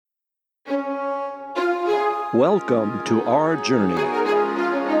Welcome to our journey.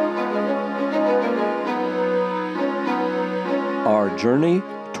 Our journey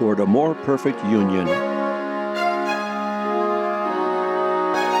toward a more perfect union.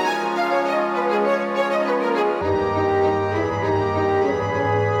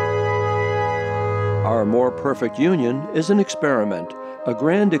 Our more perfect union is an experiment, a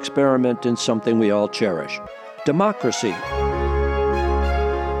grand experiment in something we all cherish, democracy.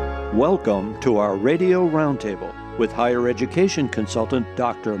 Welcome to our Radio Roundtable with higher education consultant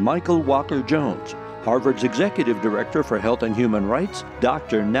Dr. Michael Walker-Jones, Harvard's Executive Director for Health and Human Rights,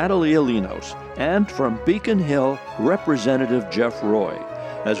 Dr. Natalie Alinos, and from Beacon Hill, Representative Jeff Roy,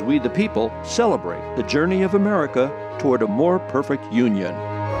 as we the people celebrate the journey of America toward a more perfect union.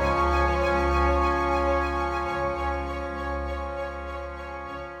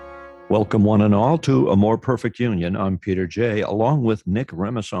 Welcome one and all to A More Perfect Union. I'm Peter J., along with Nick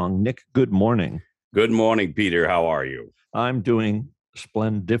Remisong. Nick, good morning. Good morning, Peter. How are you? I'm doing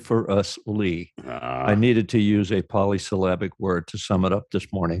splendiferously. I needed to use a polysyllabic word to sum it up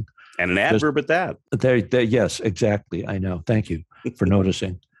this morning. And an adverb at that. Yes, exactly. I know. Thank you for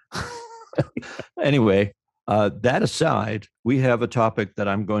noticing. Anyway, that aside, we have a topic that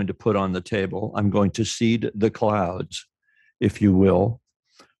I'm going to put on the table. I'm going to seed the clouds, if you will,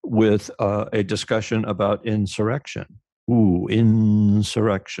 with a discussion about insurrection.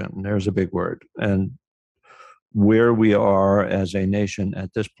 Insurrection. There's a big word. And where we are as a nation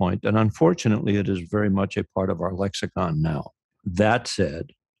at this point. And unfortunately, it is very much a part of our lexicon now. That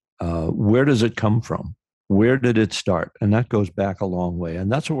said, where does it come from? Where did it start? And that goes back a long way.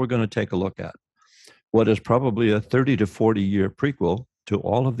 And that's what we're going to take a look at. What is probably a 30 to 40-year prequel to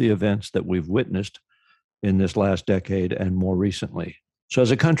all of the events that we've witnessed in this last decade and more recently. So as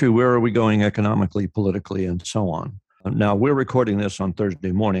a country, where are we going economically, politically, and so on? Now, we're recording this on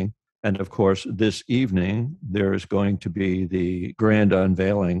Thursday morning. And of course, this evening, there's going to be the grand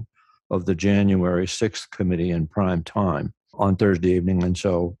unveiling of the January 6th committee in prime time on Thursday evening. And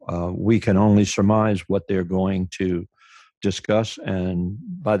so we can only surmise what they're going to discuss. And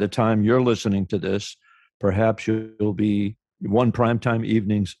by the time you're listening to this, perhaps you'll be one primetime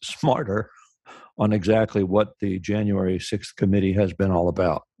evening's smarter on exactly what the January 6th committee has been all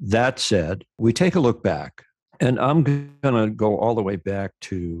about. That said, we take a look back, and I'm going to go all the way back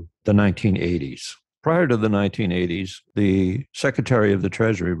to the 1980s. Prior to the 1980s, the Secretary of the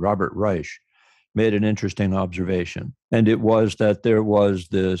Treasury, Robert Reich, made an interesting observation, and it was that there was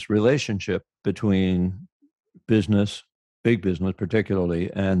this relationship between business, big business particularly,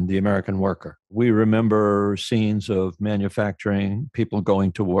 and the American worker. We remember scenes of manufacturing, people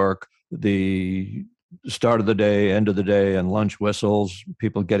going to work, the start of the day, end of the day, and lunch whistles,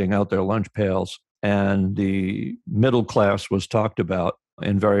 people getting out their lunch pails. And the middle class was talked about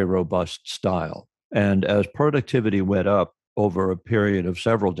in very robust style. And as productivity went up over a period of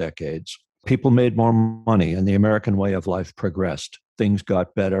several decades, people made more money and the American way of life progressed. Things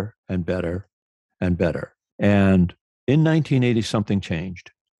got better and better and better. And in 1980, something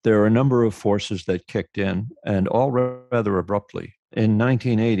changed. There are a number of forces that kicked in, and all rather abruptly. In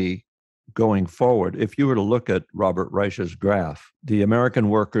 1980, going forward, if you were to look at Robert Reich's graph, the American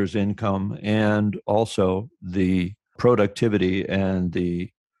workers' income and also the productivity and the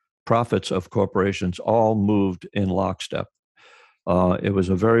profits of corporations all moved in lockstep. It was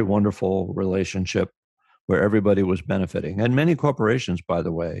a very wonderful relationship where everybody was benefiting. And many corporations, by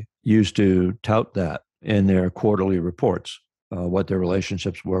the way, used to tout that in their quarterly reports, what their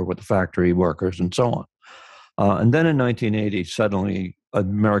relationships were with the factory workers and so on. And then in 1980, suddenly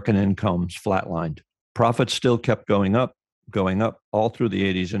American incomes flatlined. Profits still kept going up all through the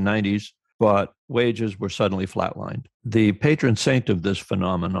 80s and 90s, but wages were suddenly flatlined. The patron saint of this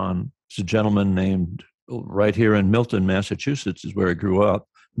phenomenon is a gentleman named, right here in Milton, Massachusetts, is where he grew up,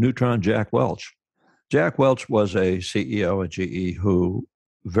 Neutron Jack Welch. Jack Welch was a CEO at GE who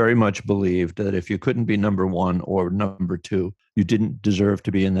very much believed that if you couldn't be number one or number two, you didn't deserve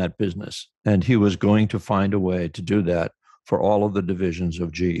to be in that business. And he was going to find a way to do that for all of the divisions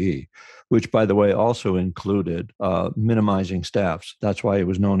of GE, which, by the way, also included minimizing staffs. That's why it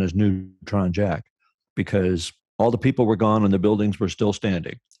was known as Neutron Jack, because all the people were gone and the buildings were still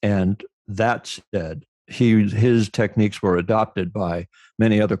standing. And that said, his techniques were adopted by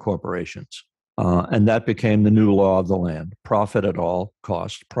many other corporations. And that became the new law of the land: profit at all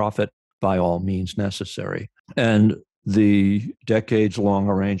costs, profit by all means necessary. And the decades-long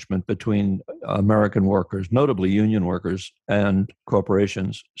arrangement between American workers, notably union workers, and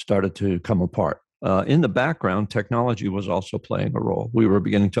corporations started to come apart. In the background, technology was also playing a role. We were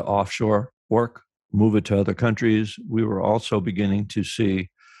beginning to offshore work, move it to other countries. We were also beginning to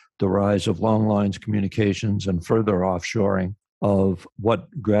see the rise of long lines communications and further offshoring of what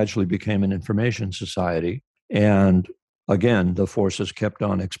gradually became an information society. And again, the forces kept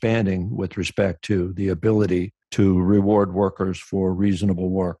on expanding with respect to the ability to reward workers for reasonable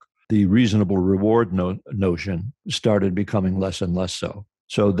work. The reasonable reward notion started becoming less and less so.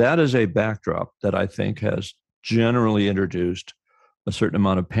 So that is a backdrop that I think has generally introduced a certain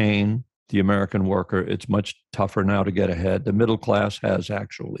amount of pain. The American worker, it's much tougher now to get ahead. The middle class has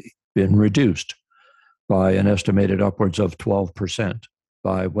actually been reduced by an estimated upwards of 12%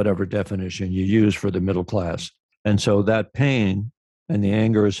 by whatever definition you use for the middle class. And so that pain and the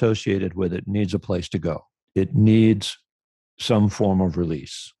anger associated with it needs a place to go. It needs some form of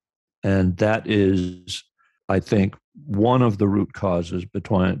release. And that is, I think, one of the root causes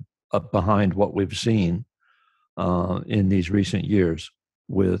behind what we've seen in these recent years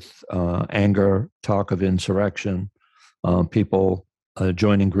with anger, talk of insurrection, people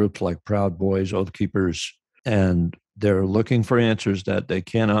joining groups like Proud Boys, Oath Keepers, and they're looking for answers that they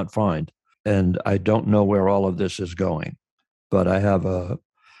cannot find. And I don't know where all of this is going, but I have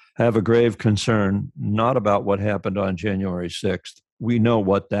a grave concern, not about what happened on January 6th. We know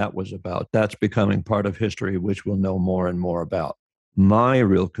what that was about. That's becoming part of history, which we'll know more and more about. My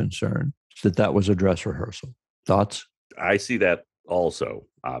real concern is that was a dress rehearsal. Thoughts? I see that also,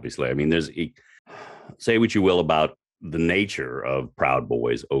 obviously. I mean, say what you will about the nature of Proud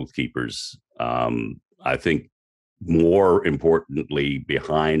Boys, Oath Keepers. I think more importantly,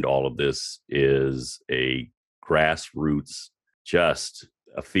 behind all of this is a grassroots, just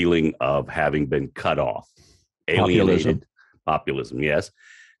a feeling of having been cut off, alienated. Populism, yes.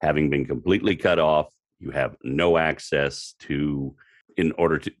 Having been completely cut off, you have no access to, in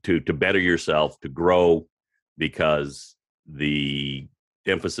order to better yourself, to grow, because the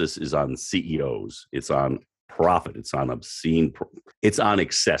emphasis is on CEOs. It's on profit. It's on it's on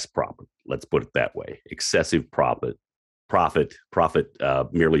excess profit. Let's put it that way. Excessive profit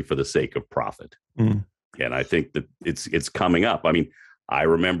merely for the sake of profit. Mm. And I think that it's coming up. I mean, I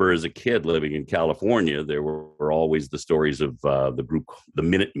remember as a kid living in California, there were always the stories of the group, the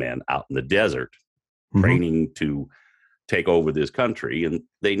Minutemen, out in the desert, training to take over this country. And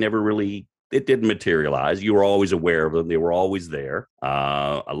they never really, it didn't materialize. You were always aware of them. They were always there.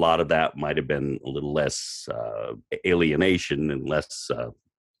 A lot of that might have been a little less alienation and less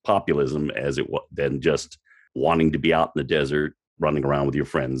populism than just wanting to be out in the desert, running around with your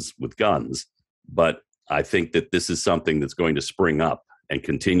friends with guns. But I think that this is something that's going to spring up and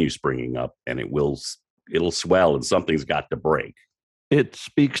continue springing up, and it'll swell, and something's got to break. It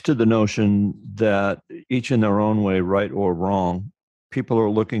speaks to the notion that each in their own way, right or wrong, people are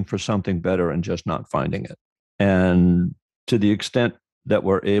looking for something better and just not finding it. And to the extent that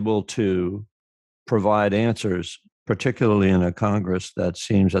we're able to provide answers, particularly in a Congress that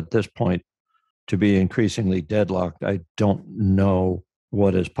seems at this point to be increasingly deadlocked, I don't know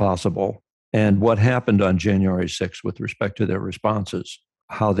what is possible. And what happened on January 6th with respect to their responses,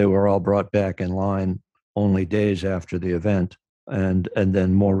 how they were all brought back in line only days after the event. And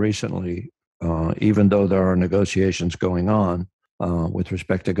then more recently, even though there are negotiations going on with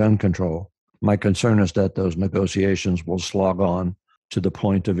respect to gun control, my concern is that those negotiations will slog on to the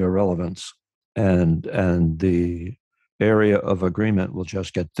point of irrelevance. And the area of agreement will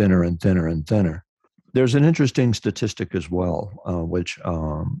just get thinner and thinner and thinner. There's an interesting statistic as well, which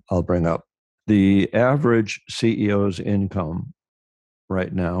I'll bring up. The average CEO's income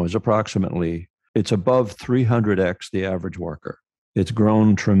right now is it's above 300x the average worker. It's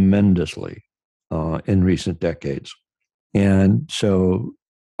grown tremendously in recent decades. And so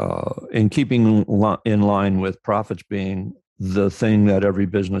in keeping in line with profits being the thing that every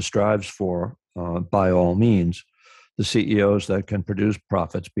business strives for, by all means, the CEOs that can produce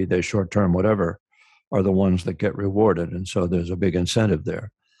profits, be they short-term, whatever, are the ones that get rewarded. And so there's a big incentive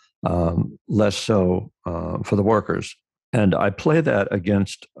there. Less so for the workers. And I play that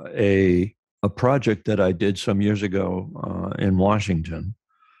against a project that I did some years ago in Washington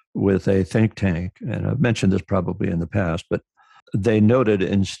with a think tank. And I've mentioned this probably in the past, but they noted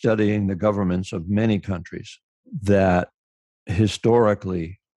in studying the governments of many countries that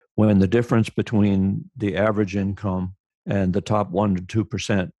historically, when the difference between the average income and the top 1% to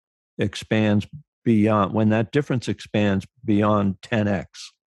 2% expands beyond, when that difference expands beyond 10x,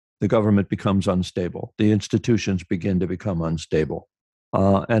 the government becomes unstable. The institutions begin to become unstable.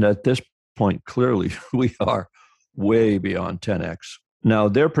 And at this point, clearly, we are way beyond 10x. Now,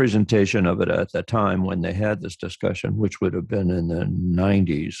 their presentation of it at the time when they had this discussion, which would have been in the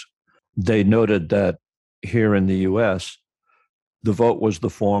 90s, they noted that here in the US, the vote was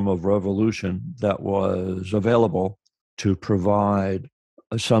the form of revolution that was available to provide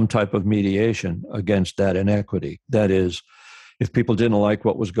some type of mediation against that inequity. That is, if people didn't like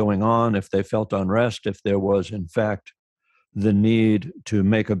what was going on, if they felt unrest, if there was, in fact, the need to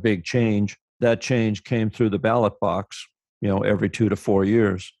make a big change, that change came through the ballot box, every 2 to 4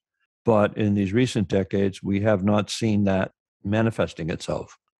 years. But in these recent decades, we have not seen that manifesting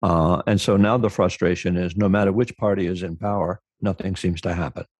itself. And so now the frustration is no matter which party is in power, nothing seems to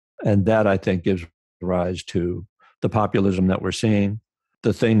happen. And that, I think, gives rise to the populism that we're seeing.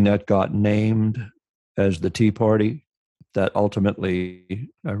 The thing that got named as the Tea Party, that ultimately,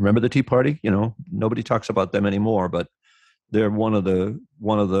 I remember the Tea Party, nobody talks about them anymore, but they're one of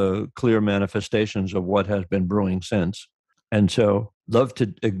the clear manifestations of what has been brewing since. And so love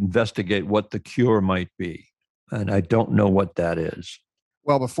to investigate what the cure might be. And I don't know what that is.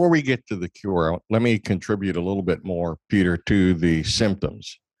 Well, before we get to the cure, let me contribute a little bit more, Peter, to the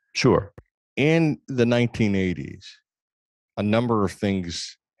symptoms. Sure. In the 1980s, a number of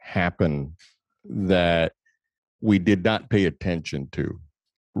things happened that we did not pay attention to.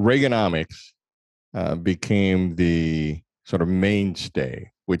 Reaganomics became the sort of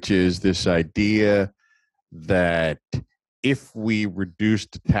mainstay, which is this idea that if we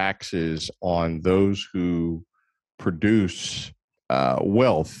reduced taxes on those who produce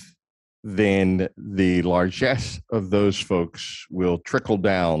wealth, then the largesse of those folks will trickle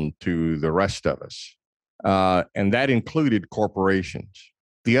down to the rest of us. And that included corporations.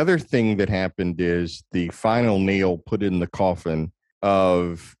 The other thing that happened is the final nail put in the coffin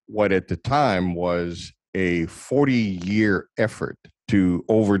of what at the time was a 40-year effort to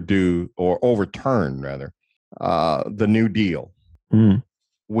overturn the New Deal,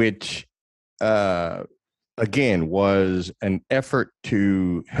 which again was an effort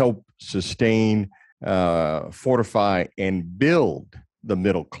to help sustain, fortify, and build the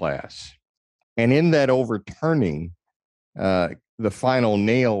middle class. And in that overturning, the final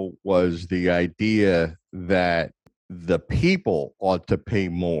nail was the idea that the people ought to pay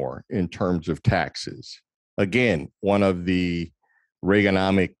more in terms of taxes. Again, one of the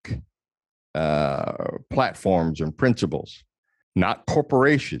Reaganomic platforms and principles, not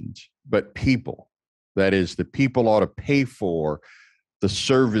corporations, but people. That is, the people ought to pay for the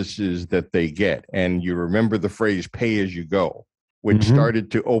services that they get. And you remember the phrase pay as you go, which started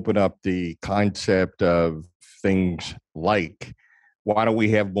to open up the concept of things like, why don't we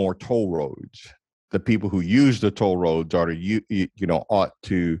have more toll roads? The people who use the toll roads ought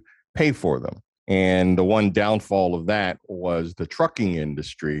to pay for them. And the one downfall of that was the trucking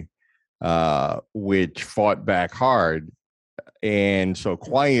industry, which fought back hard. And so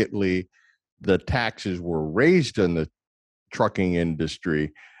quietly, the taxes were raised in the trucking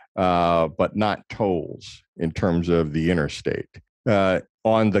industry, but not tolls in terms of the interstate.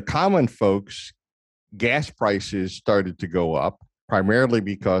 On the common folks, gas prices started to go up, primarily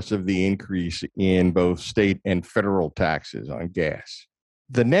because of the increase in both state and federal taxes on gas.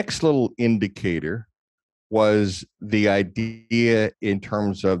 The next little indicator was the idea in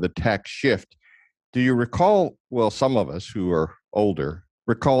terms of the tax shift. Do you recall, well, some of us who are older,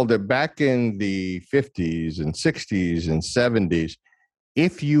 recall that back in the 50s and 60s and 70s,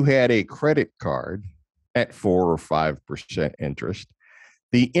 if you had a credit card at 4 or 5% interest,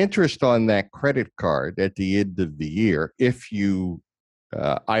 the interest on that credit card at the end of the year, if you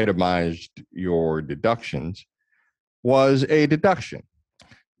itemized your deductions, was a deduction.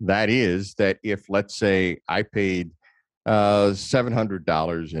 That is, that if, let's say, I paid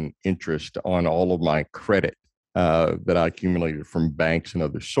 $700 in interest on all of my credit that I accumulated from banks and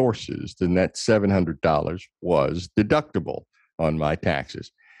other sources, then that $700 was deductible on my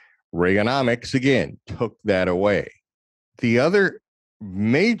taxes. Reaganomics, again, took that away. The other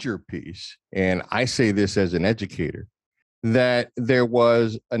major piece, and I say this as an educator, that there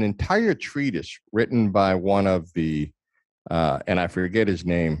was an entire treatise written by one of the, and I forget his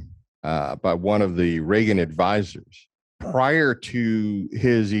name, by one of the Reagan advisors prior to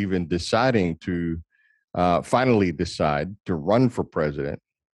his even deciding to finally decide to run for president,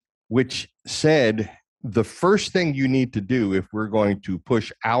 which said the first thing you need to do if we're going to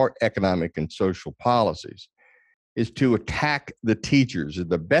push our economic and social policies is to attack the teachers. And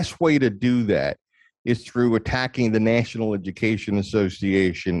the best way to do that is through attacking the National Education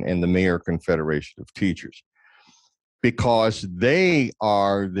Association and the American Federation of Teachers, because they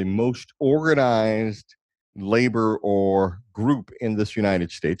are the most organized labor or group in this United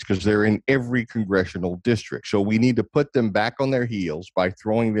States, because they're in every congressional district. So we need to put them back on their heels by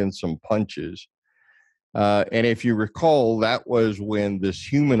throwing them some punches. And if you recall, that was when this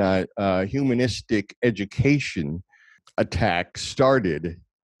humanistic education attack started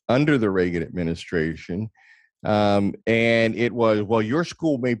under the Reagan administration, And it was, well, your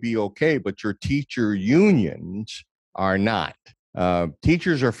school may be okay, but your teacher unions are not.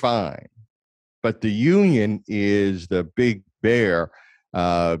 Teachers are fine, but the union is the big bear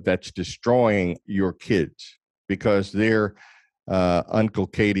that's destroying your kids because they're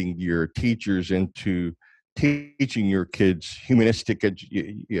inculcating your teachers into teaching your kids humanistic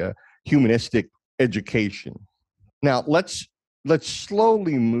education. Now let's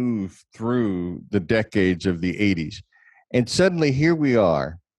slowly move through the decades of the 80s, and suddenly here we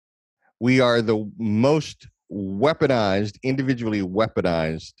are. We are the most weaponized, individually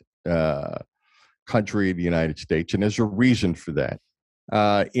weaponized country in the United States, and there's a reason for that.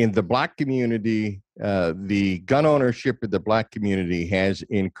 In the Black community, the gun ownership in the Black community has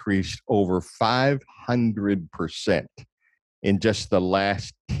increased over 500% in just the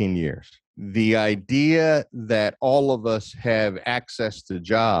last 10 years. The idea that all of us have access to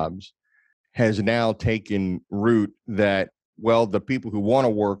jobs has now taken root that, well, the people who want to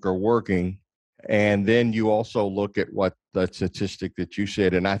work are working. And then you also look at what the statistic that you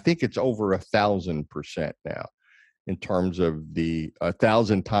said, and I think it's over 1,000% now in terms of the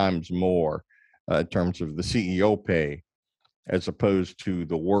 1,000 times more in terms of the CEO pay as opposed to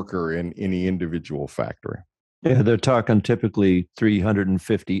the worker in any individual factory. Yeah, they're talking typically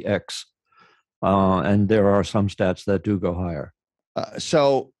 350x, and there are some stats that do go higher.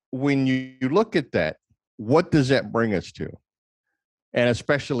 So when you look at that, what does that bring us to? And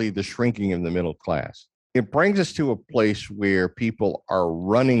especially the shrinking of the middle class. It brings us to a place where people are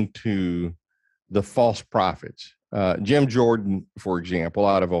running to the false prophets. Jim Jordan, for example,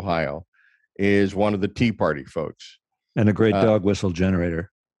 out of Ohio, is one of the Tea Party folks. And a great dog whistle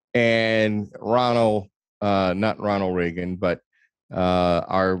generator. And Ronald, not Ronald Reagan, but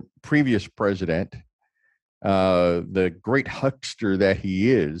our previous president, the great huckster that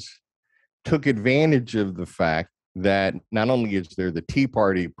he is, took advantage of the fact that not only is there the Tea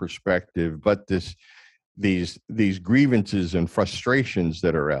Party perspective, but these grievances and frustrations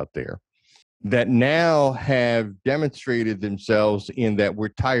that are out there that now have demonstrated themselves in that we're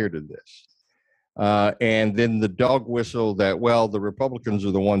tired of this. And then the dog whistle that, well, the Republicans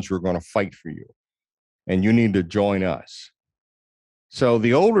are the ones who are going to fight for you, and you need to join us. So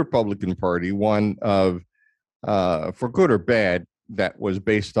the old Republican Party, one of, for good or bad, that was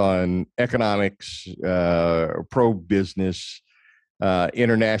based on economics, pro-business,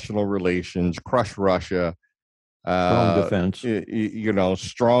 international relations, crush Russia, strong defense.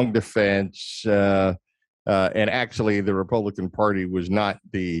 Strong defense. And actually, the Republican Party was not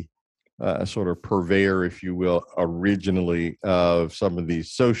the sort of purveyor, if you will, originally of some of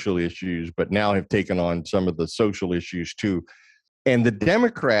these social issues, but now have taken on some of the social issues too. And the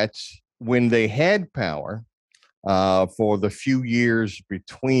Democrats, when they had power for the few years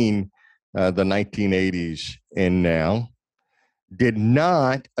between the 1980s and now, did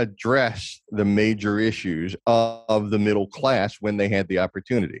not address the major issues of the middle class when they had the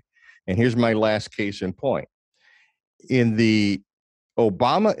opportunity. And here's my last case in point. In the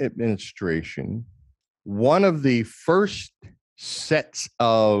Obama administration, one of the first sets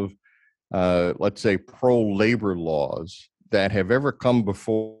of, let's say, pro-labor laws that have ever come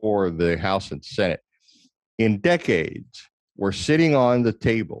before the House and Senate in decades were sitting on the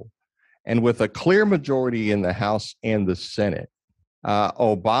table. And with a clear majority in the House and the Senate,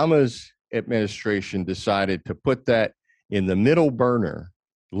 Obama's administration decided to put that in the middle burner,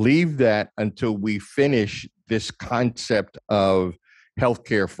 leave that until we finish this concept of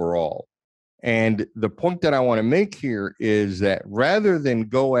healthcare for all. And the point that I want to make here is that rather than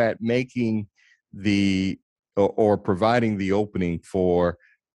go at making or providing the opening for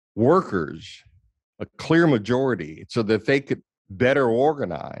workers, a clear majority, so that they could better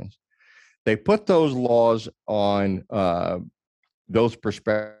organize, they put those laws on those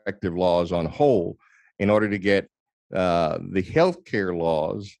prospective laws on hold in order to get the healthcare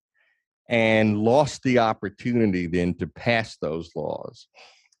laws, and lost the opportunity then to pass those laws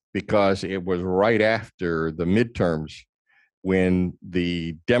because it was right after the midterms when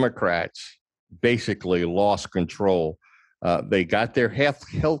the Democrats basically lost control. They got their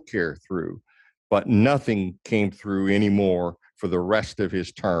healthcare through, but nothing came through anymore for the rest of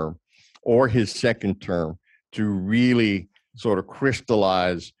his term or his second term to really sort of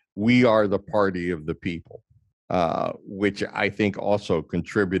crystallize, we are the party of the people, which I think also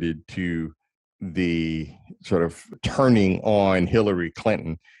contributed to the sort of turning on Hillary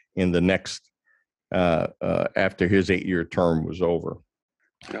Clinton in the next, after his 8-year term was over.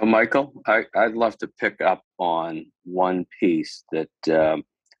 Michael, I'd love to pick up on one piece that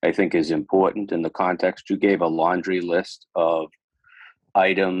I think is important in the context. You gave a laundry list of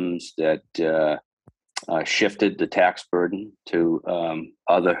items that shifted the tax burden to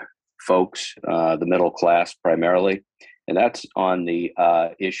other folks, the middle class primarily, and that's on the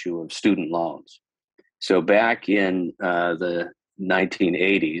issue of student loans. So back in the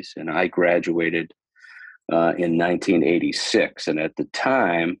 1980s, and I graduated in 1986, and at the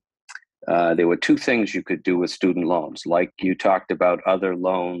time, there were two things you could do with student loans. Like you talked about other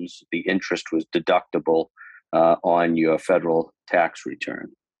loans, the interest was deductible on your federal tax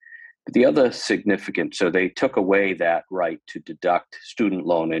return. But the other significant, so they took away that right to deduct student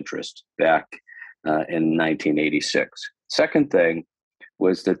loan interest back in 1986. Second thing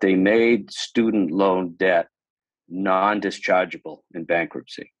was that they made student loan debt non-dischargeable in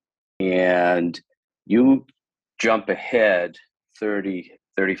bankruptcy. And you jump ahead 30,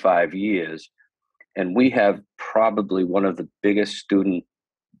 35 years, and we have probably one of the biggest student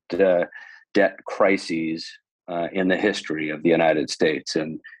debt crises in the history of the United States.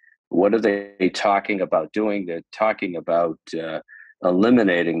 And what are they talking about doing? They're talking about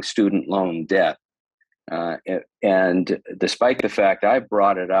eliminating student loan debt. And despite the fact I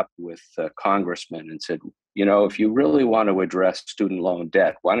brought it up with congressmen and said, you know, if you really want to address student loan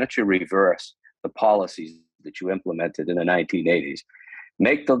debt, why don't you reverse the policies that you implemented in the 1980s?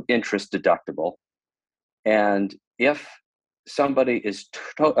 Make the interest deductible. And if somebody is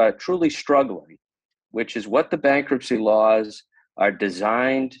truly struggling, which is what the bankruptcy laws are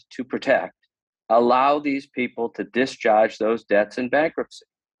designed to protect, allow these people to discharge those debts in bankruptcy.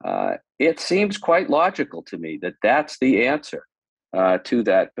 It seems quite logical to me that that's the answer to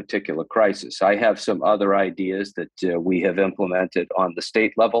that particular crisis. I have some other ideas that we have implemented on the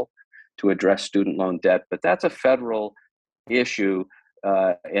state level to address student loan debt, but that's a federal issue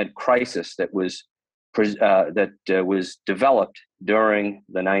and crisis that was developed during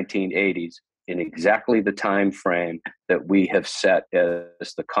the 1980s in exactly the time frame that we have set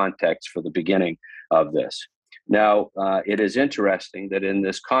as the context for the beginning of this. Now, it is interesting that in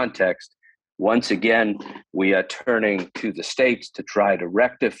this context, once again, we are turning to the states to try to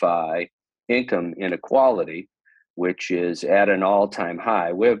rectify income inequality, which is at an all-time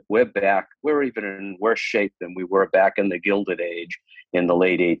high. We're back. We're even in worse shape than we were back in the Gilded Age in the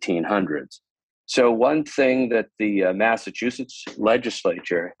late 1800s. So one thing that the Massachusetts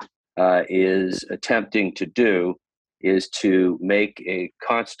legislature is attempting to do is to make a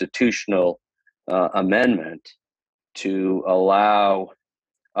constitutional amendment to allow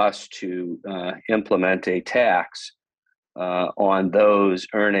us to implement a tax on those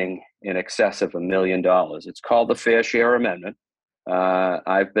earning in excess of $1 million. It's called the Fair Share Amendment.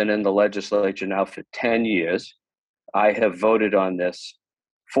 I've been in the legislature now for 10 years. I have voted on this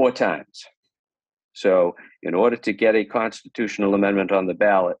 4 times. So in order to get a constitutional amendment on the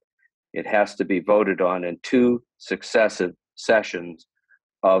ballot, it has to be voted on in 2 successive sessions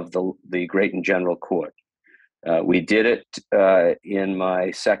of the Great and General Court. We did it in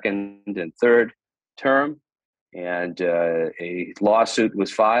my second and third term, and a lawsuit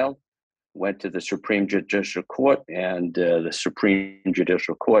was filed, went to the Supreme Judicial Court, and the Supreme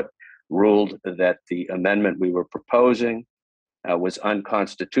Judicial Court ruled that the amendment we were proposing was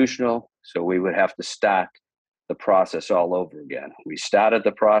unconstitutional, so we would have to start the process all over again. We started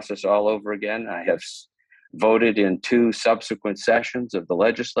the process all over again. I have voted in 2 subsequent sessions of the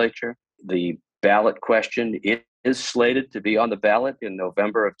legislature. The ballot question is slated to be on the ballot in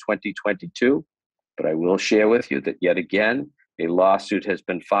November of 2022, but I will share with you that yet again, a lawsuit has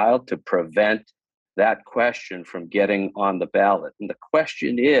been filed to prevent that question from getting on the ballot. And the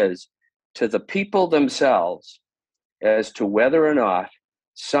question is to the people themselves as to whether or not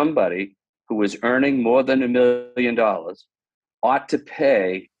somebody who is earning more than $1 million ought to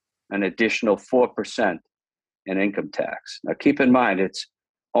pay an additional 4% in income tax. Now, keep in mind, it's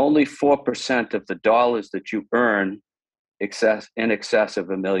only 4% of the dollars that you earn in excess of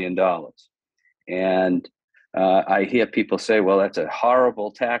 $1 million. And I hear people say, well, that's a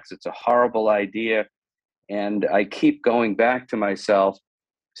horrible tax. It's a horrible idea. And I keep going back to myself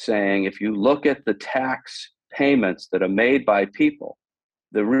saying, if you look at the tax payments that are made by people,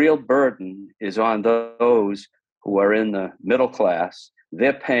 the real burden is on those who are in the middle class.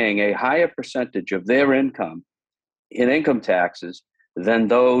 They're paying a higher percentage of their income in income taxes than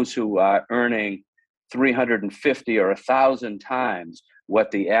those who are earning 350 or 1,000 times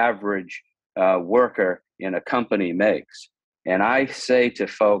what the average worker in a company makes. And I say to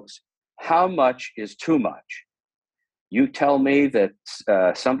folks, how much is too much? You tell me that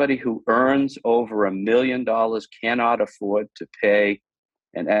somebody who earns over $1 million cannot afford to pay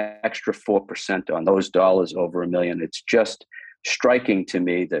an extra 4% on those dollars over $1 million. It's just striking to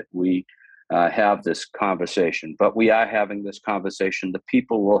me that we have this conversation, but we are having this conversation. The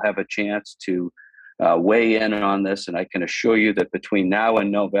people will have a chance to weigh in on this, and I can assure you that between now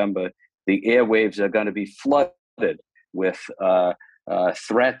and November, the airwaves are going to be flooded with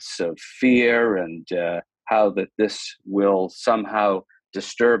threats of fear and how that this will somehow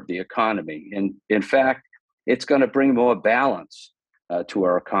disturb the economy. And in fact, it's going to bring more balance to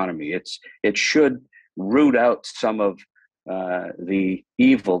our economy. It should root out some of the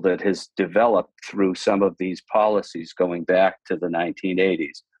evil that has developed through some of these policies going back to the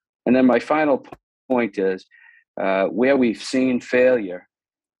 1980s. And then my final point is where we've seen failure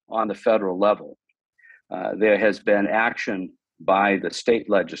on the federal level, there has been action by the state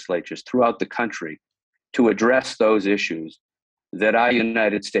legislatures throughout the country to address those issues that our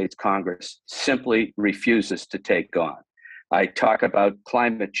United States Congress simply refuses to take on. I talk about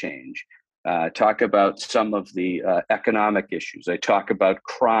climate change, talk about some of the economic issues. I talk about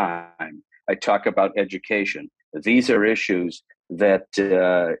crime. I talk about education. These are issues that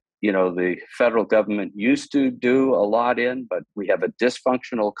the federal government used to do a lot in, but we have a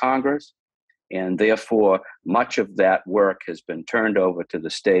dysfunctional Congress, and therefore much of that work has been turned over to the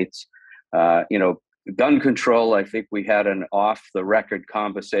states. Gun control, I think we had an off-the-record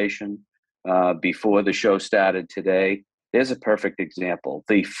conversation before the show started today. There's a perfect example.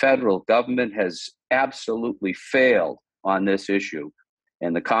 The federal government has absolutely failed on this issue,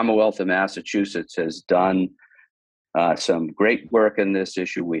 and the Commonwealth of Massachusetts has done some great work in this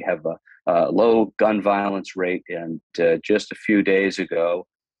issue. We have a low gun violence rate, and just a few days ago,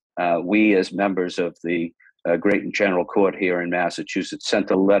 we as members of the Great and General Court here in Massachusetts sent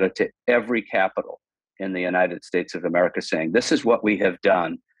a letter to every capital in the United States of America saying, this is what we have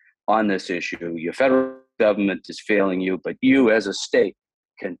done on this issue. Your federal government is failing you, but you as a state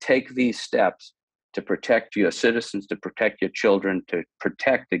can take these steps to protect your citizens, to protect your children, to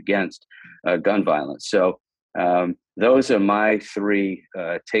protect against gun violence. So those are my three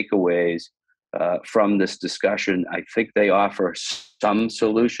takeaways from this discussion. I think they offer some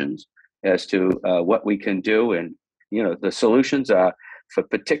solutions as to what we can do. And, the solutions are for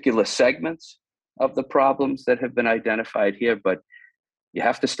particular segments of the problems that have been identified here, but you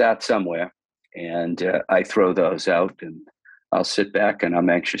have to start somewhere. And I throw those out, and I'll sit back, and I'm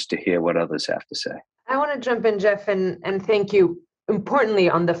anxious to hear what others have to say. I want to jump in, Jeff, and thank you, importantly,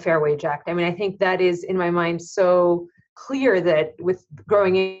 on the Fair Wage Act. I mean, I think that is, in my mind, so clear that with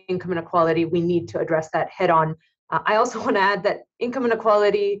growing income inequality, we need to address that head on. I also want to add that income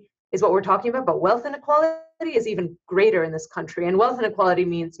inequality is what we're talking about, but wealth inequality is even greater in this country. And wealth inequality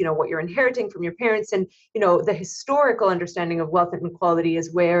means, what you're inheriting from your parents. And, the historical understanding of wealth inequality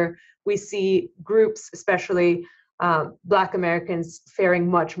is where we see groups, especially Black Americans, faring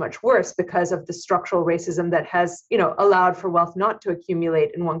much, much worse because of the structural racism that has, allowed for wealth not to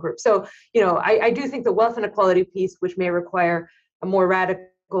accumulate in one group. So, I do think the wealth inequality piece, which may require a more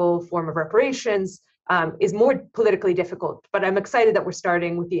radical form of reparations, is more politically difficult. But I'm excited that we're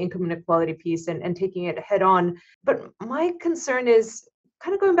starting with the income inequality piece and taking it head on. But my concern is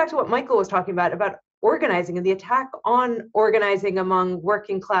kind of going back to what Michael was talking about organizing and the attack on organizing among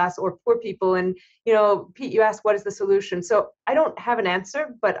working class or poor people. And, Pete, you asked, what is the solution? So I don't have an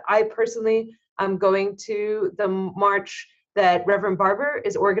answer, but I personally am going to the march that Reverend Barber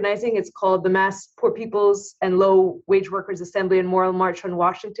is organizing. It's called the Mass Poor People's and Low Wage Workers Assembly and Moral March on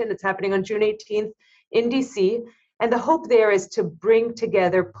Washington. It's happening on June 18th in DC. And the hope there is to bring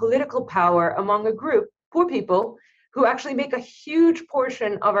together political power among a group, poor people, who actually make a huge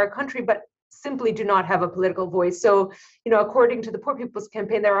portion of our country, but simply do not have a political voice. So, according to the Poor People's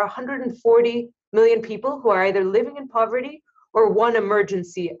Campaign, there are 140 million people who are either living in poverty or one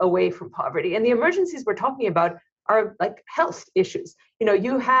emergency away from poverty. And the emergencies we're talking about are like health issues.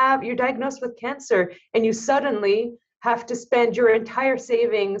 You're diagnosed with cancer and you suddenly have to spend your entire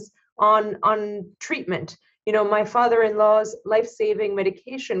savings on treatment. My father-in-law's life-saving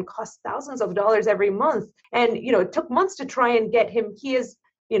medication costs thousands of dollars every month. And, it took months to try and get him. He is,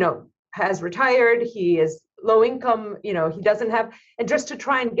 has retired. He is low income, he doesn't have, and just to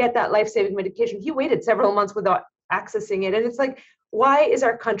try and get that life-saving medication, he waited several months without accessing it. And it's like, why is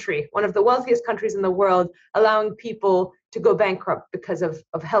our country, one of the wealthiest countries in the world, allowing people to go bankrupt because of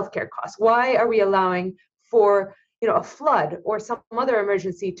healthcare costs? Why are we allowing for a flood or some other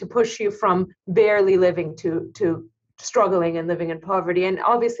emergency to push you from barely living to struggling and living in poverty? And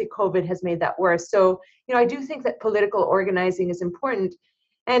obviously COVID has made that worse. So, I do think that political organizing is important.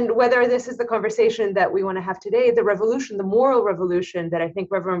 And whether this is the conversation that we want to have today, the revolution, the moral revolution that I think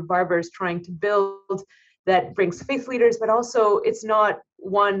Reverend Barber is trying to build, that brings faith leaders, but also it's not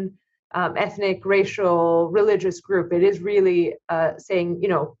one ethnic, racial, religious group. It is really saying,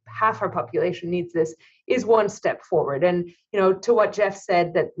 half our population needs this is one step forward. And, to what Jeff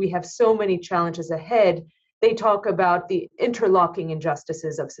said, that we have so many challenges ahead, they talk about the interlocking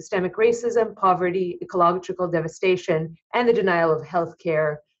injustices of systemic racism, poverty, ecological devastation, and the denial of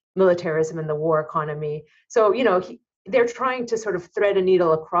healthcare, militarism, and the war economy. So, they're trying to sort of thread a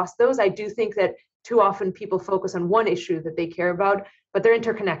needle across those. I do think that too often people focus on one issue that they care about, but they're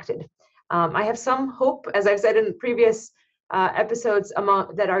interconnected. I have some hope, as I've said in previous episodes,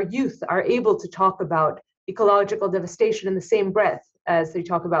 that our youth are able to talk about ecological devastation in the same breath as they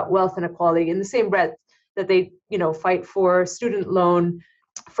talk about wealth inequality, in the same breath that they, fight for student loan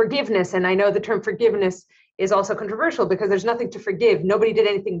forgiveness. And I know the term forgiveness is also controversial because there's nothing to forgive. Nobody did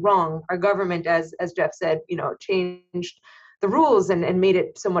anything wrong. Our government, as Jeff said, changed the rules and made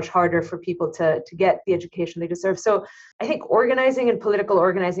it so much harder for people to get the education they deserve. So I think organizing and political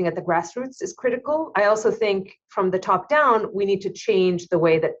organizing at the grassroots is critical. I also think from the top down, we need to change the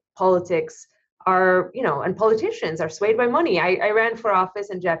way that politics are, and politicians are swayed by money. I ran for office,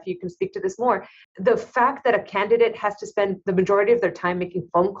 and Jeff, you can speak to this more. The fact that a candidate has to spend the majority of their time making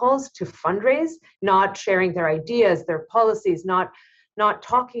phone calls to fundraise, not sharing their ideas, their policies, not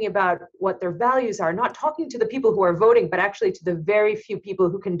talking about what their values are, not talking to the people who are voting, but actually to the very few people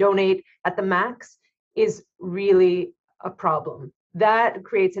who can donate at the max, is really a problem. That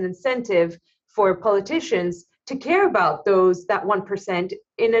creates an incentive for politicians to care about that 1%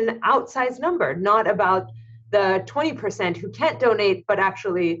 in an outsized number, not about the 20% who can't donate, but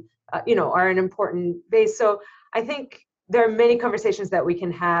actually, are an important base. So I think there are many conversations that we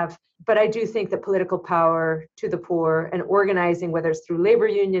can have, but I do think that political power to the poor and organizing, whether it's through labor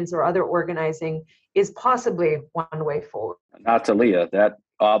unions or other organizing, is possibly one way forward. Natalia, that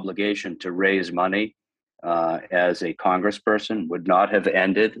obligation to raise money as a congressperson would not have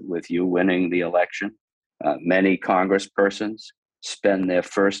ended with you winning the election. Many congresspersons spend their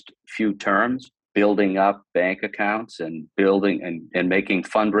first few terms building up bank accounts and building and making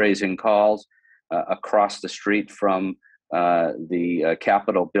fundraising calls across the street from the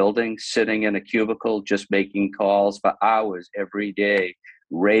Capitol building, sitting in a cubicle, just making calls for hours every day,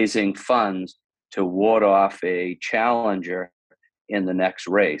 raising funds to ward off a challenger in the next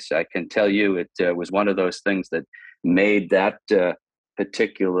race. I can tell you it was one of those things that made that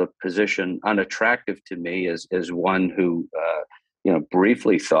particular position unattractive to me as one who,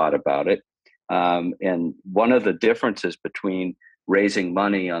 briefly thought about it. And one of the differences between raising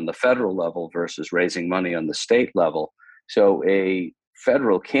money on the federal level versus raising money on the state level. So a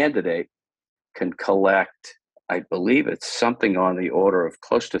federal candidate can collect, I believe it's something on the order of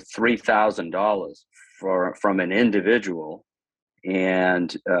close to $3,000 from an individual,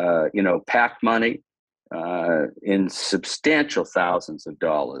 and PAC money in substantial thousands of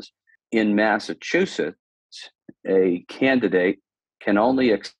dollars. In Massachusetts, a candidate can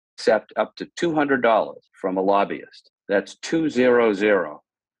only accept up to $200 from a lobbyist. That's 200.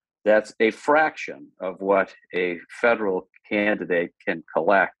 That's a fraction of what a federal candidate can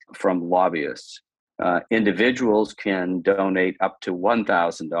collect from lobbyists. Individuals can donate up to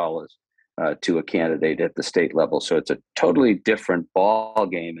 $1,000 to a candidate at the state level. So it's a totally different ball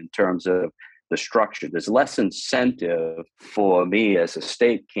game in terms of the structure. There's less incentive for me as a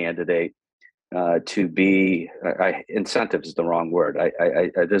state candidate to be, incentive is the wrong word.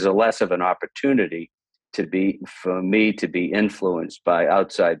 There's a less of an opportunity for me to be influenced by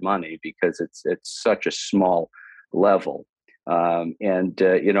outside money because it's such a small level. I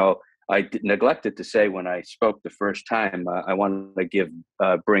neglected to say when I spoke the first time, I wanted to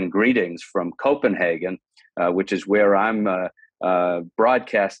bring greetings from Copenhagen, which is where I'm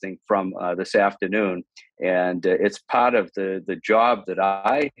broadcasting from this afternoon. And it's part of the job that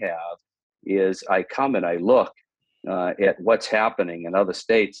I have is I come and I look at what's happening in other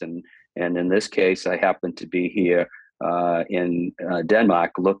states. And in this case, I happen to be here in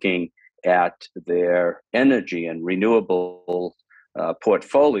Denmark looking at their energy and renewable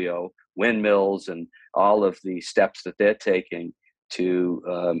portfolio, windmills, and all of the steps that they're taking to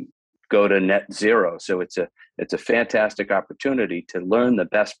go to net zero. So it's a fantastic opportunity to learn the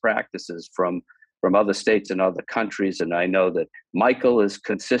best practices from other states and other countries. And I know that Michael is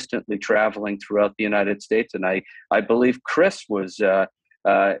consistently traveling throughout the United States. And I believe Chris was at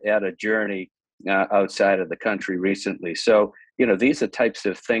a journey outside of the country recently. So, these are types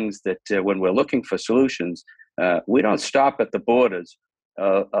of things that when we're looking for solutions, we don't stop at the borders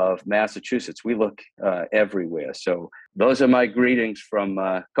of Massachusetts. We look everywhere. So those are my greetings from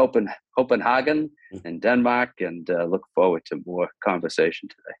Copenhagen and Denmark, and look forward to more conversation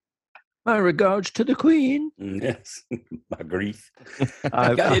today. My regards to the Queen. Yes, Marguerite.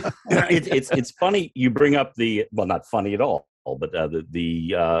 I- It's funny you bring up not funny at all, but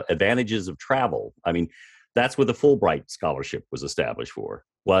the advantages of travel. I mean, that's what the Fulbright scholarship was established for,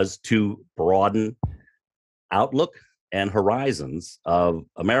 was to broaden outlook and horizons of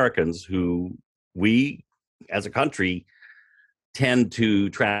Americans who we, as a country, tend to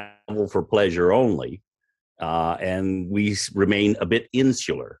travel for pleasure only. And we remain a bit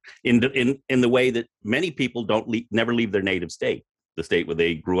insular in the way that many people never leave their native state, the state where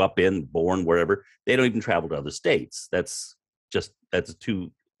they grew up in, born, wherever. They don't even travel to other states. That's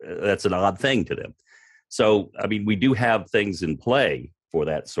an odd thing to them. So, I mean, we do have things in play for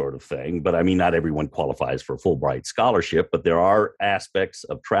that sort of thing, but I mean, not everyone qualifies for a Fulbright scholarship, but there are aspects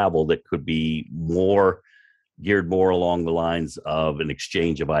of travel that could be geared more along the lines of an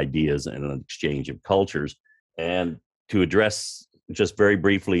exchange of ideas and an exchange of cultures. And to address just very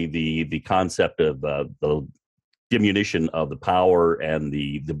briefly the concept of the diminution of the power and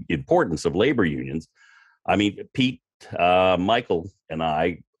the importance of labor unions, I mean, Pete, Michael, and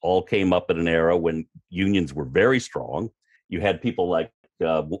I all came up in an era when unions were very strong. You had people like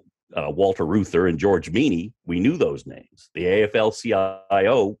Walter Reuther and George Meany. We knew those names. The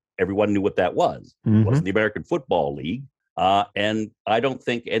AFL-CIO, everyone knew what that was. It wasn't the American Football League. And I don't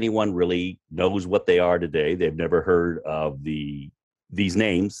think anyone really knows what they are today. They've never heard of these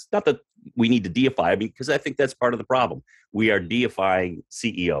names. Not that we need to deify, because I think that's part of the problem. We are deifying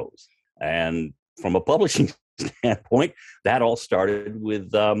CEOs. And from a publishing standpoint, that all started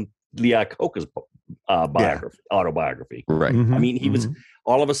with Lee Iacocca's autobiography. Right. I mean, he was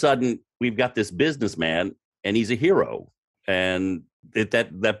all of a sudden, we've got this businessman and he's a hero. And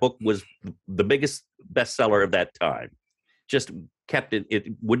that book was the biggest bestseller of that time. Just kept it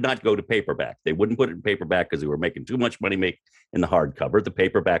would not go to paperback. They wouldn't put it in paperback because they were making too much money in the hardcover. The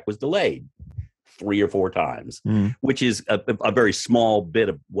paperback was delayed 3 or 4 times, which is a very small bit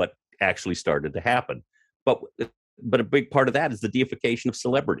of what actually started to happen. But a big part of that is the deification of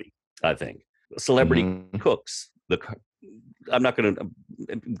celebrity, I think. Celebrity cooks. I'm not going to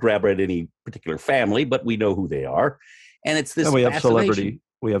grab at any particular family, but we know who they are. And it's this we have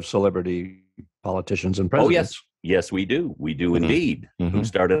celebrity politicians and presidents. Oh, yes, we do. We do indeed. Who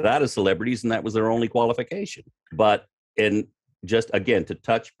started out as celebrities, and that was their only qualification. But, and just again, to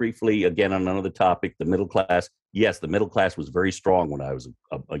touch briefly again on another topic, the middle class. Yes, the middle class was very strong when I was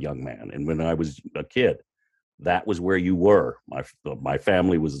a young man. And when I was a kid, that was where you were. My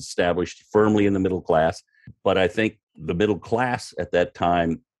family was established firmly in the middle class. But I think the middle class at that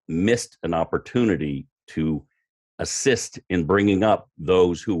time missed an opportunity to assist in bringing up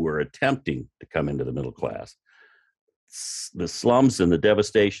those who were attempting to come into the middle class. The slums and the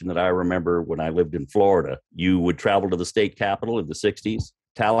devastation that I remember when I lived in Florida, you would travel to the state capitol in the 60s.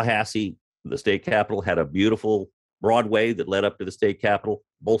 Tallahassee, the state capitol, had a beautiful Broadway that led up to the state capitol.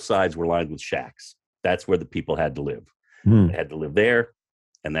 Both sides were lined with shacks. That's where the people had to live. They had to live there,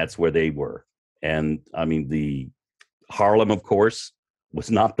 and that's where they were. And I mean, the Harlem, of course, was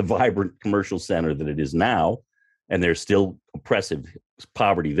not the vibrant commercial center that it is now. And there's still oppressive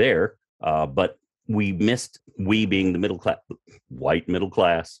poverty there. But we being the middle class, white middle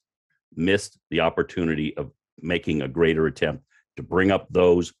class, missed the opportunity of making a greater attempt to bring up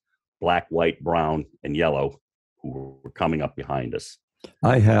those black, white, brown, and yellow who were coming up behind us.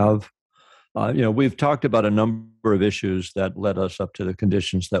 I have, we've talked about a number of issues that led us up to the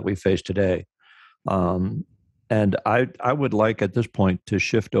conditions that we face today. And I would like at this point to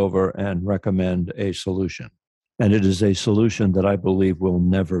shift over and recommend a solution. And it is a solution that I believe will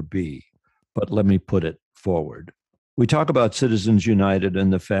never be. But let me put it forward. We talk about Citizens United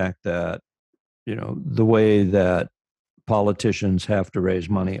and the fact that, the way that politicians have to raise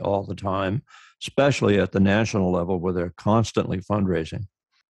money all the time, especially at the national level where they're constantly fundraising.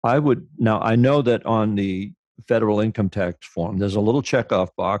 I know that on the federal income tax form, there's a little checkoff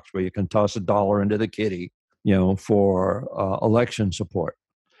box where you can toss $1 into the kitty, for election support.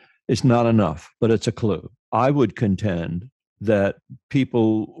 It's not enough, but it's a clue. I would contend that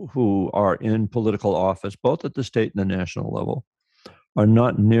people who are in political office, both at the state and the national level, are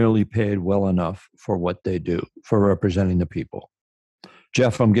not nearly paid well enough for what they do, for representing the people.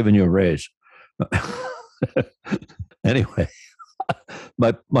 Jeff, I'm giving you a raise. Anyway,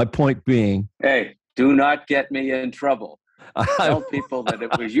 my point being... Hey, do not get me in trouble. Tell people that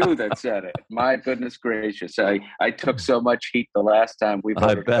it was you that said it. My goodness gracious. I took so much heat the last time we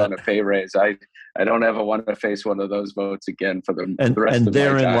voted on a pay raise. I don't ever want to face one of those votes again for the rest of my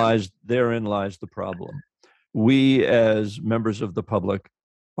time. Therein lies the problem. We as members of the public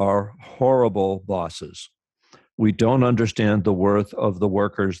are horrible bosses. We don't understand the worth of the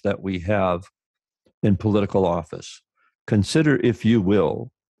workers that we have in political office. Consider, if you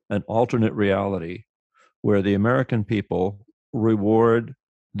will, an alternate reality where the American people reward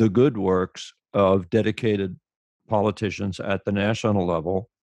the good works of dedicated politicians at the national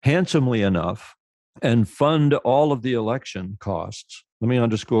level handsomely enough and fund all of the election costs. Let me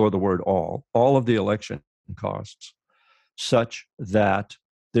underscore the word all of the election costs, such that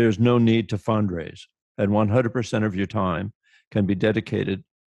there's no need to fundraise. And 100% of your time can be dedicated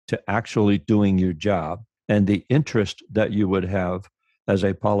to actually doing your job, and the interest that you would have as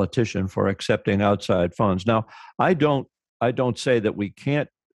a politician for accepting outside funds. Now, I don't say that we can't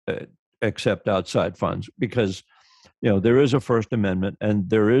accept outside funds, because there is a First Amendment and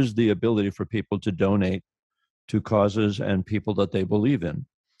there is the ability for people to donate to causes and people that they believe in.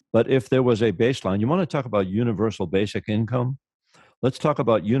 But if there was a baseline, you want to talk about universal basic income? Let's talk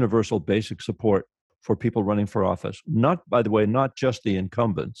about universal basic support for people running for office. Not, by the way, not just the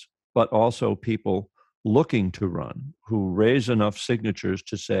incumbents, but also people looking to run who raise enough signatures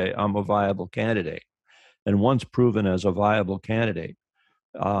to say, I'm a viable candidate. And once proven as a viable candidate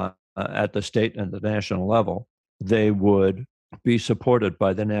at the state and the national level, they would be supported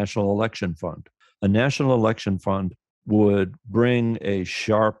by the National Election Fund. A national election fund would bring a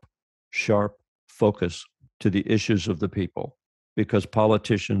sharp focus to the issues of the people, because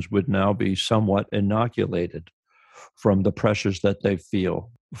politicians would now be somewhat inoculated from the pressures that they feel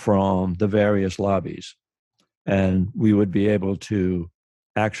from the various lobbies. And we would be able to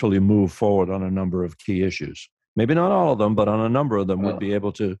actually move forward on a number of key issues. Maybe not all of them, but on a number of them, would be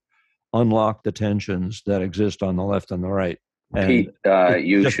able to unlock the tensions that exist on the left and the right. And Pete,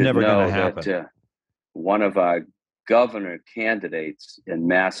 you should never know happen. that one of our governor candidates in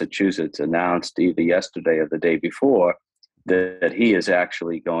Massachusetts announced either yesterday or the day before that he is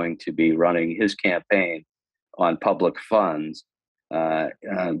actually going to be running his campaign on public funds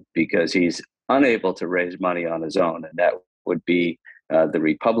because he's unable to raise money on his own. And that would be the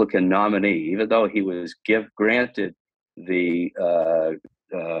Republican nominee, even though he was granted the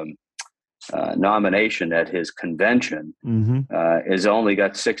nomination at his convention, has only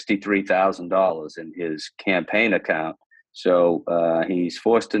got $63,000 in his campaign account. So he's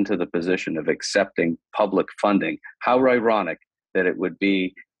forced into the position of accepting public funding. How ironic that it would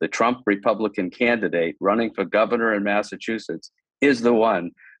be the Trump Republican candidate running for governor in Massachusetts is the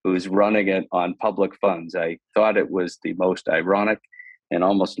one who's running it on public funds. I thought it was the most ironic and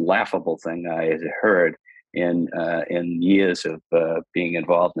almost laughable thing I had heard in years of being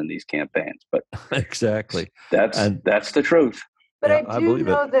involved in these campaigns. But exactly, that's the truth. But Yeah, I do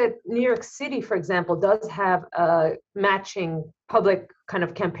know that New York City, for example, does have a matching public kind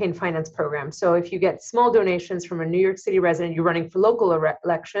of campaign finance program. So if you get small donations from a New York City resident, you're running for local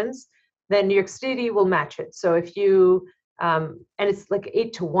elections, then New York City will match it. So if you, and it's like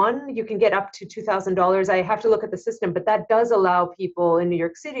 8-1, you can get up to $2,000. I have to look at the system, but that does allow people in New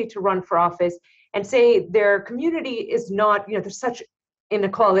York City to run for office and say their community is not, there's such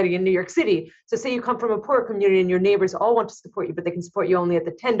inequality in New York City. So say you come from a poor community and your neighbors all want to support you, but they can support you only at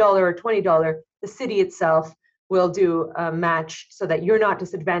the $10 or $20. The city itself will do a match so that you're not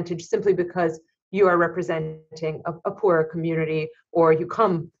disadvantaged simply because you are representing a poorer community, or you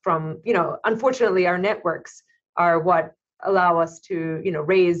come from, unfortunately our networks are what allow us to,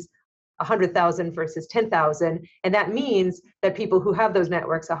 raise 100,000 versus 10,000. And that means that people who have those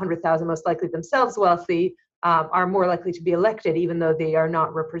networks, 100,000, most likely themselves wealthy, are more likely to be elected, even though they are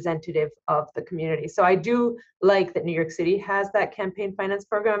not representative of the community. So I do like that New York City has that campaign finance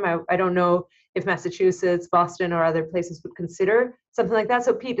program. I don't know if Massachusetts, Boston, or other places would consider something like that.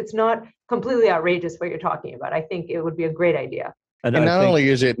 So Pete, it's not completely outrageous what you're talking about. I think it would be a great idea. And not only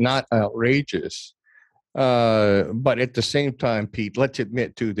is it not outrageous, but at the same time, Pete, let's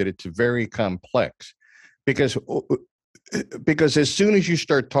admit too that it's very complex, because as soon as you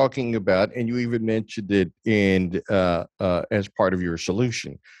start talking about, and you even mentioned it in as part of your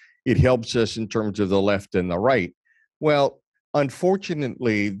solution, it helps us in terms of the left and the right. Well,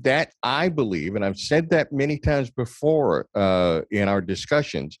 unfortunately, that I believe, and I've said that many times before in our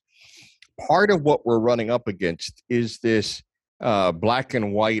discussions, part of what we're running up against is this black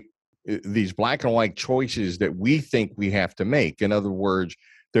and white choices that we think we have to make. In other words,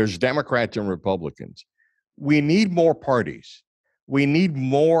 there's Democrats and Republicans. We need more parties. We need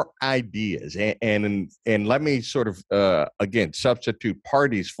more ideas. And let me sort of, again, substitute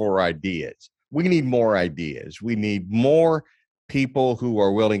parties for ideas. We need more ideas. We need more people who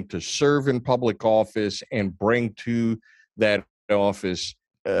are willing to serve in public office and bring to that office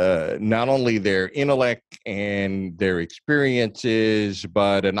not only their intellect and their experiences,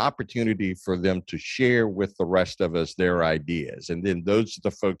 but an opportunity for them to share with the rest of us their ideas. And then those are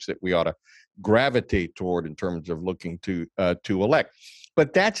the folks that we ought to gravitate toward in terms of looking to elect.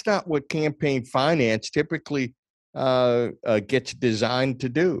 But that's not what campaign finance typically gets designed to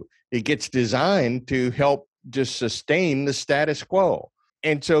do. It gets designed to help just sustain the status quo.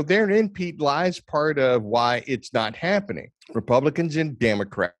 And so therein, Pete, lies part of why it's not happening. Republicans and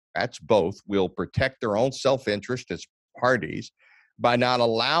Democrats both will protect their own self-interest as parties by not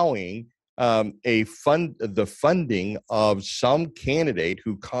allowing the funding of some candidate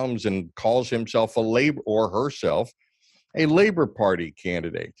who comes and calls himself a labor or herself a Labor Party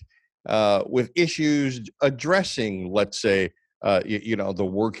candidate with issues addressing, let's say, the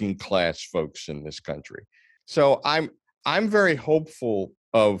working class folks in this country. So I'm very hopeful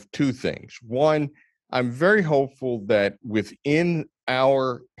of two things. One, I'm very hopeful that within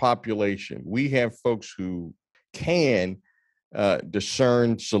our population, we have folks who can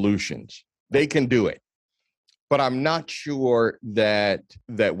discern solutions. They can do it. But I'm not sure that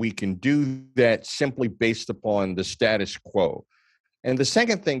we can do that simply based upon the status quo. And the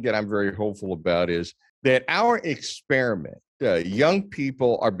second thing that I'm very hopeful about is that our experiment, young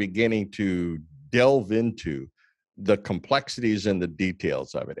people are beginning to delve into the complexities and the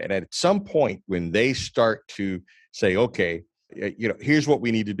details of it. And at some point when they start to say, okay, here's what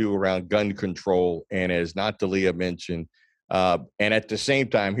we need to do around gun control. And as Natalia mentioned, and at the same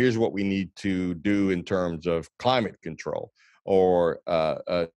time, here's what we need to do in terms of climate control or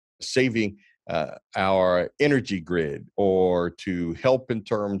saving our energy grid or to help in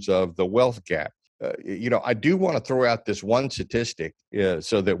terms of the wealth gap. I do want to throw out this one statistic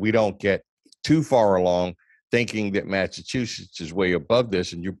so that we don't get too far along thinking that Massachusetts is way above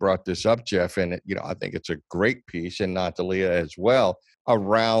this. And you brought this up, Jeff, and I think it's a great piece, and Natalia as well,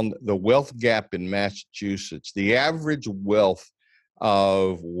 around the wealth gap in Massachusetts. The average wealth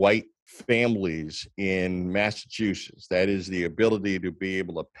of white families in Massachusetts, that is the ability to be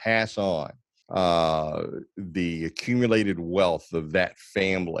able to pass on the accumulated wealth of that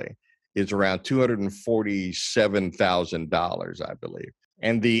family, is around $247,000, I believe.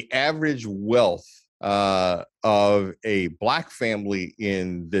 And the average wealth of a Black family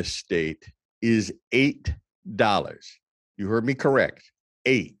in this state is $8. You heard me correct.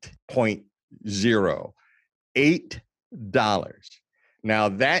 8.0. $8. Now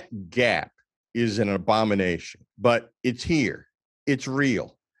that gap is an abomination, but it's here. It's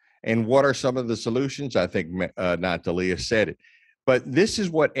real. And what are some of the solutions? I think Natalia said it. But this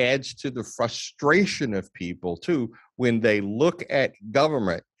is what adds to the frustration of people, too, when they look at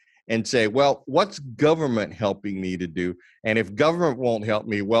government and say, well, what's government helping me to do? And if government won't help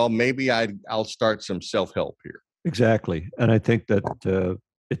me, well, maybe I'll start some self-help here. Exactly. And I think that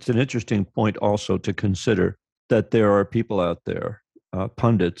it's an interesting point also to consider that there are people out there,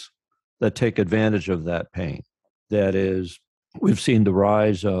 pundits, that take advantage of that pain. That is, we've seen the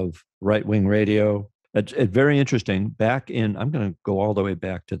rise of right-wing radio. It's very interesting. I'm going to go all the way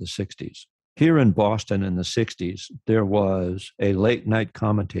back to the 60s. Here in Boston in the 60s, there was a late night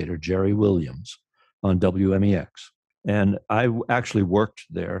commentator, Jerry Williams, on WMEX. And I actually worked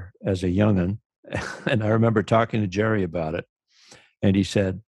there as a young'un. And I remember talking to Jerry about it. And he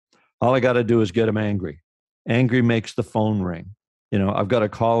said, all I got to do is get him angry. Angry makes the phone ring. I've got a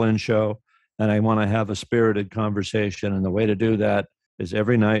call-in show and I want to have a spirited conversation. And the way to do that is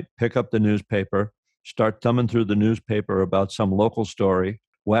every night, pick up the newspaper, start thumbing through the newspaper about some local story,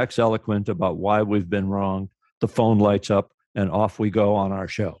 wax eloquent about why we've been wrong. The phone lights up and off we go on our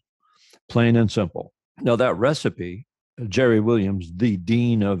show. Plain and simple. Now that recipe, Jerry Williams, the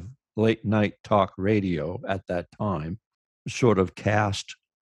dean of late night talk radio at that time, sort of cast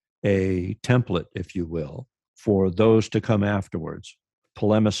a template, if you will, for those to come afterwards.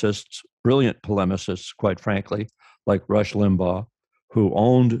 Polemicists, brilliant polemicists, quite frankly, like Rush Limbaugh, who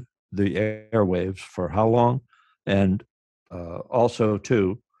owned the airwaves for how long? And also,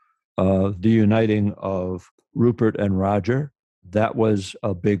 too, the uniting of Rupert and Roger. That was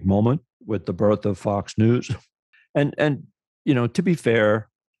a big moment with the birth of Fox News. And to be fair,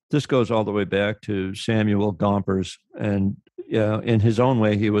 this goes all the way back to Samuel Gompers. And in his own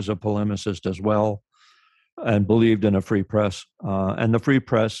way, he was a polemicist as well and believed in a free press. And the free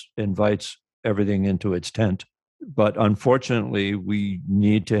press invites everything into its tent. But unfortunately, we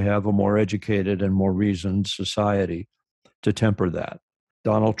need to have a more educated and more reasoned society to temper that.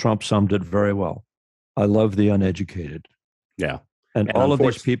 Donald Trump summed it very well. I love the uneducated. Yeah. And all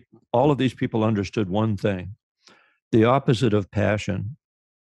of these people understood one thing. The opposite of passion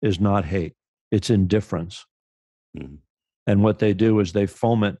is not hate. It's indifference. Mm-hmm. And what they do is they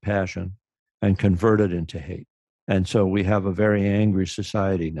foment passion and convert it into hate. And so we have a very angry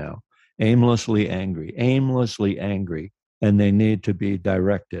society now, aimlessly angry, and they need to be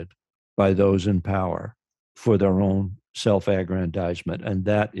directed by those in power for their own self-aggrandizement. And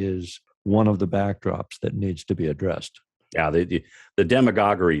that is one of the backdrops that needs to be addressed. Yeah, the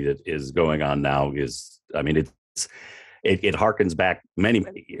demagoguery that is going on now is, I mean, it harkens back many,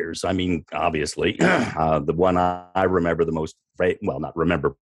 many years. I mean, obviously, the one I remember the most, well, not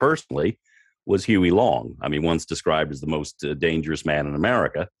remember personally, was Huey Long. I mean, once described as the most dangerous man in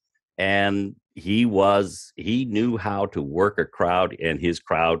America. And he knew how to work a crowd, and his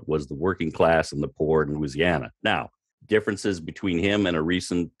crowd was the working class and the poor in Louisiana. Now, differences between him and a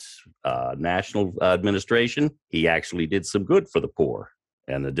recent national administration, he actually did some good for the poor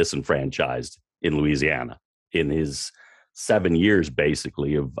and the disenfranchised in Louisiana in his 7 years,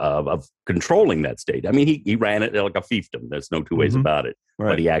 basically, of controlling that state. I mean, he ran it like a fiefdom. There's no two ways about it.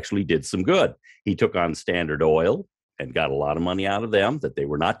 Right. But he actually did some good. He took on Standard Oil and got a lot of money out of them that they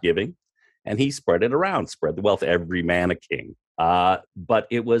were not giving. And he spread it around, spread the wealth, every man a king. But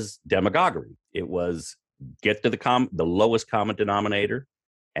it was demagoguery. It was get to the lowest common denominator,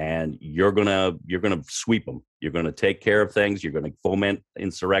 and you're gonna sweep them. You're gonna take care of things. You're gonna foment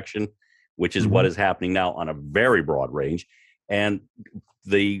insurrection, which is what is happening now on a very broad range. And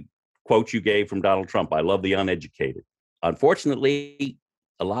the quote you gave from Donald Trump, I love the uneducated. Unfortunately,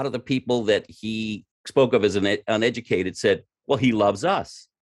 a lot of the people that he spoke of as uneducated said, well, he loves us.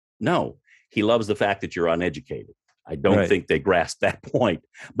 No, he loves the fact that you're uneducated. I don't think they grasp that point.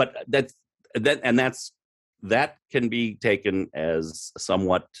 But that can be taken as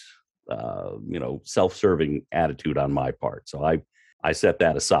somewhat, self-serving attitude on my part. So I set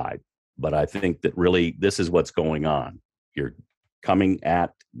that aside. But I think that really this is what's going on. You're coming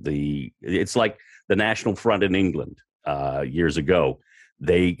at it's like the National Front in England years ago.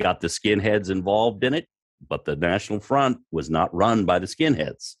 They got the skinheads involved in it, but the National Front was not run by the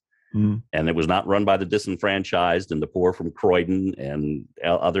skinheads. And it was not run by the disenfranchised and the poor from Croydon and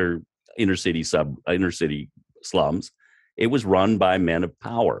other inner city slums. It was run by men of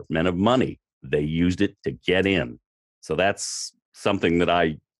power, men of money. They used it to get in. So that's something that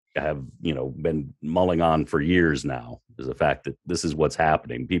I have, been mulling on for years now, is the fact that this is what's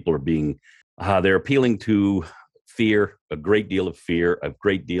happening. People are being, they're appealing to fear, a great deal of fear, a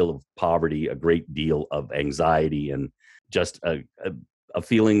great deal of poverty, a great deal of anxiety, and just a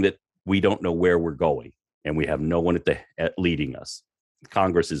feeling that we don't know where we're going and we have no one leading us.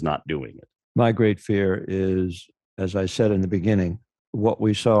 Congress is not doing it. My great fear is, as I said in the beginning, what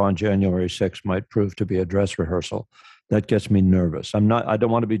we saw on January 6th might prove to be a dress rehearsal. That gets me nervous. I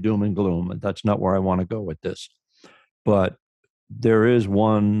don't want to be doom and gloom, and that's not where I want to go with this. But there is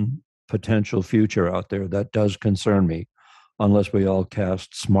one potential future out there that does concern me, unless we all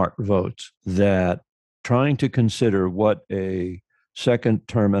cast smart votes, that trying to consider what a second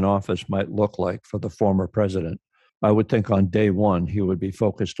term in office might look like for the former president, I would think on day one, he would be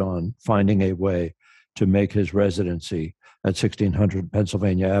focused on finding a way to make his residency at 1600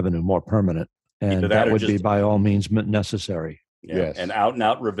 Pennsylvania Avenue more permanent. And that would be by all means necessary. Yeah. Yes. And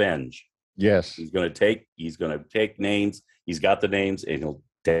out revenge. Yes. He's going to take names. He's got the names, and he'll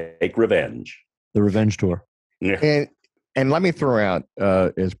take revenge. The revenge tour. Yeah. And let me throw out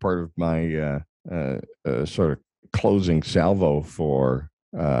as part of my sort of closing salvo for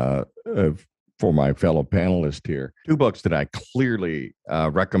my fellow panelists here, 2 books that I clearly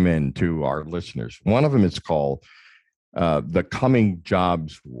recommend to our listeners. One of them is called The Coming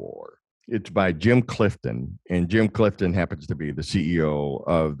Jobs War. It's by Jim Clifton, and Jim Clifton happens to be the CEO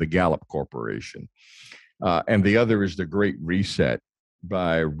of the Gallup Corporation. And the other is The Great Reset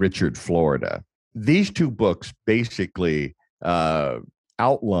by Richard Florida. These 2 books basically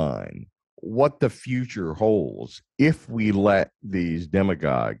outline what the future holds if we let these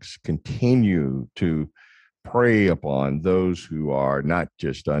demagogues continue to prey upon those who are not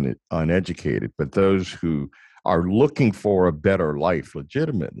just uneducated, but those who are looking for a better life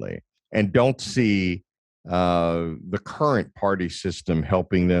legitimately and don't see the current party system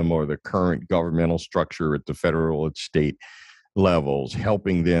helping them, or the current governmental structure at the federal and state levels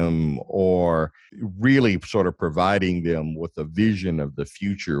helping them, or really sort of providing them with a vision of the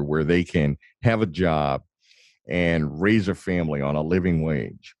future where they can have a job and raise a family on a living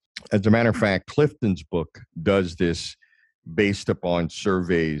wage. As a matter of fact, Clifton's book does this based upon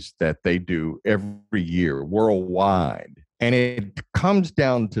surveys that they do every year worldwide. And it comes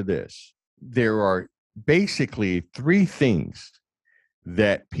down to this. There are basically 3 things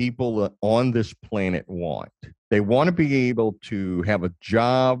that people on this planet want. They want to be able to have a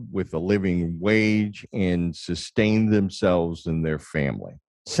job with a living wage and sustain themselves and their family.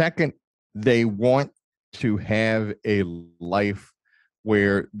 Second, they want to have a life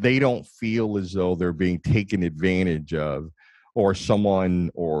where they don't feel as though they're being taken advantage of, or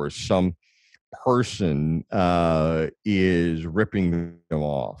someone or some person is ripping them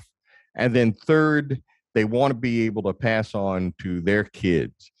off. And then third, they want to be able to pass on to their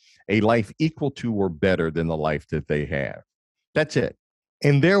kids a life equal to or better than the life that they have. That's it.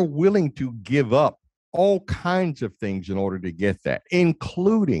 And they're willing to give up all kinds of things in order to get that,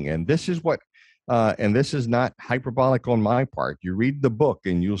 including, and this is what, and this is not hyperbolic on my part. You read the book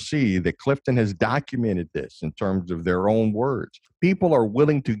and you'll see that Clifton has documented this in terms of their own words. People are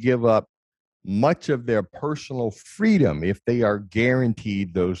willing to give up much of their personal freedom if they are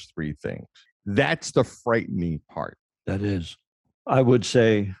guaranteed those three things. That's the frightening part. That is. I would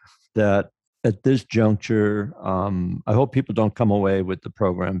say that at this juncture, I hope people don't come away with the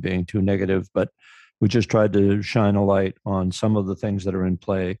program being too negative, but we just tried to shine a light on some of the things that are in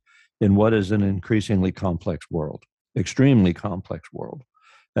play in what is an increasingly complex world, extremely complex world.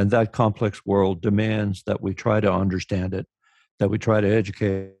 And that complex world demands that we try to understand it, that we try to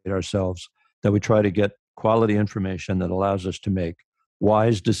educate ourselves, that we try to get quality information that allows us to make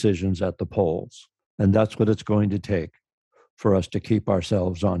wise decisions at the polls. And that's what it's going to take for us to keep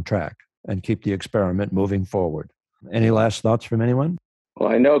ourselves on track and keep the experiment moving forward. Any last thoughts from anyone?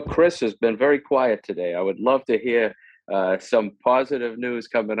 Well, I know Chris has been very quiet today. I would love to hear some positive news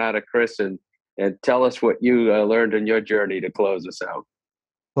coming out of Chris, and tell us what you learned in your journey to close us out.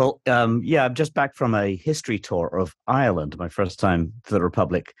 Well, yeah, I'm just back from a history tour of Ireland, my first time to the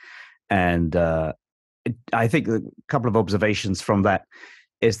Republic. And I think a couple of observations from that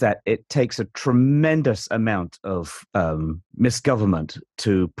is that it takes a tremendous amount of misgovernment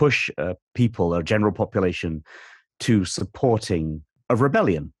to push people, a general population, to supporting a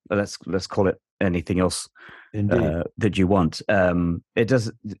rebellion. Let's call it anything else that you want. It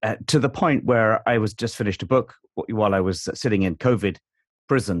does to the point where I was just finished a book while I was sitting in COVID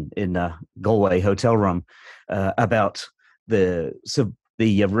prison in a Galway hotel room about the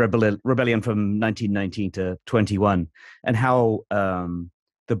rebellion from 1919 to 21 and how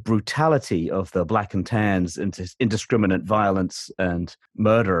the brutality of the black and tans, indiscriminate violence and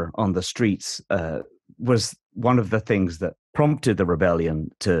murder on the streets was one of the things that prompted the rebellion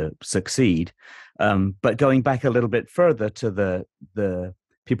to succeed. But going back a little bit further to the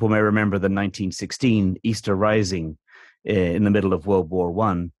people may remember the 1916 Easter Rising in the middle of World War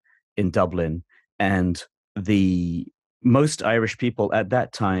I in Dublin, and most Irish people at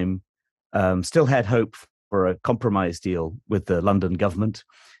that time still had hope for a compromise deal with the London government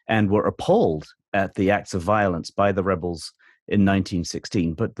and were appalled at the acts of violence by the rebels in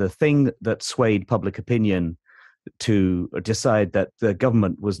 1916. But the thing that swayed public opinion to decide that the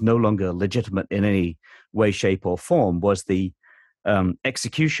government was no longer legitimate in any way, shape, or form was the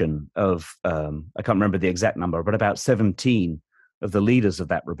execution of, I can't remember the exact number, but about 17 of the leaders of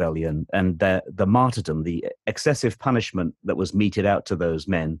that rebellion, and the martyrdom, the excessive punishment that was meted out to those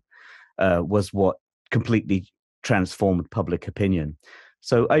men was what completely transformed public opinion.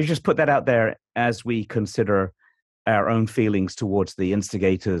 So I just put that out there as we consider our own feelings towards the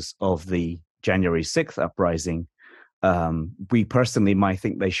instigators of the January 6th uprising. We personally might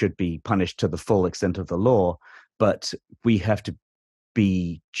think they should be punished to the full extent of the law, but we have to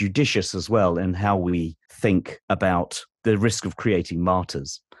be judicious as well in how we think about the risk of creating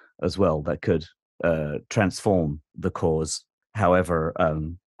martyrs as well that could transform the cause, however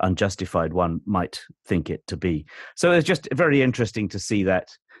unjustified one might think it to be. So it's just very interesting to see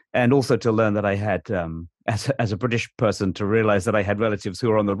that, and also to learn that I had, as a British person, to realize that I had relatives who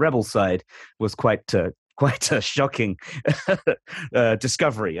were on the rebel side was quite a shocking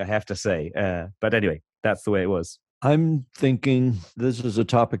discovery, I have to say. But anyway, that's the way it was. I'm thinking this is a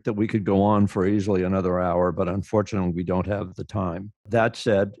topic that we could go on for easily another hour, but unfortunately we don't have the time. That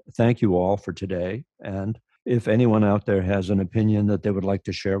said, thank you all for today. And if anyone out there has an opinion that they would like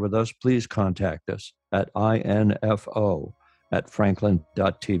to share with us, please contact us at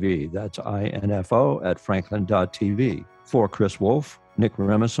info@franklin.tv. That's info@franklin.tv. For Chris Wolf, Nick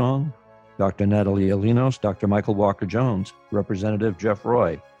Remisong, Dr. Natalie Alinos, Dr. Michael Walker-Jones, Representative Jeff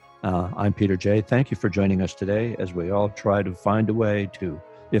Roy, I'm Peter J. Thank you for joining us today as we all try to find a way to,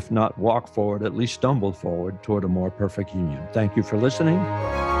 if not walk forward, at least stumble forward toward a more perfect union. Thank you for listening.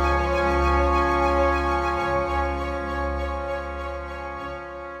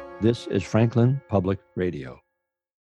 This is Franklin Public Radio.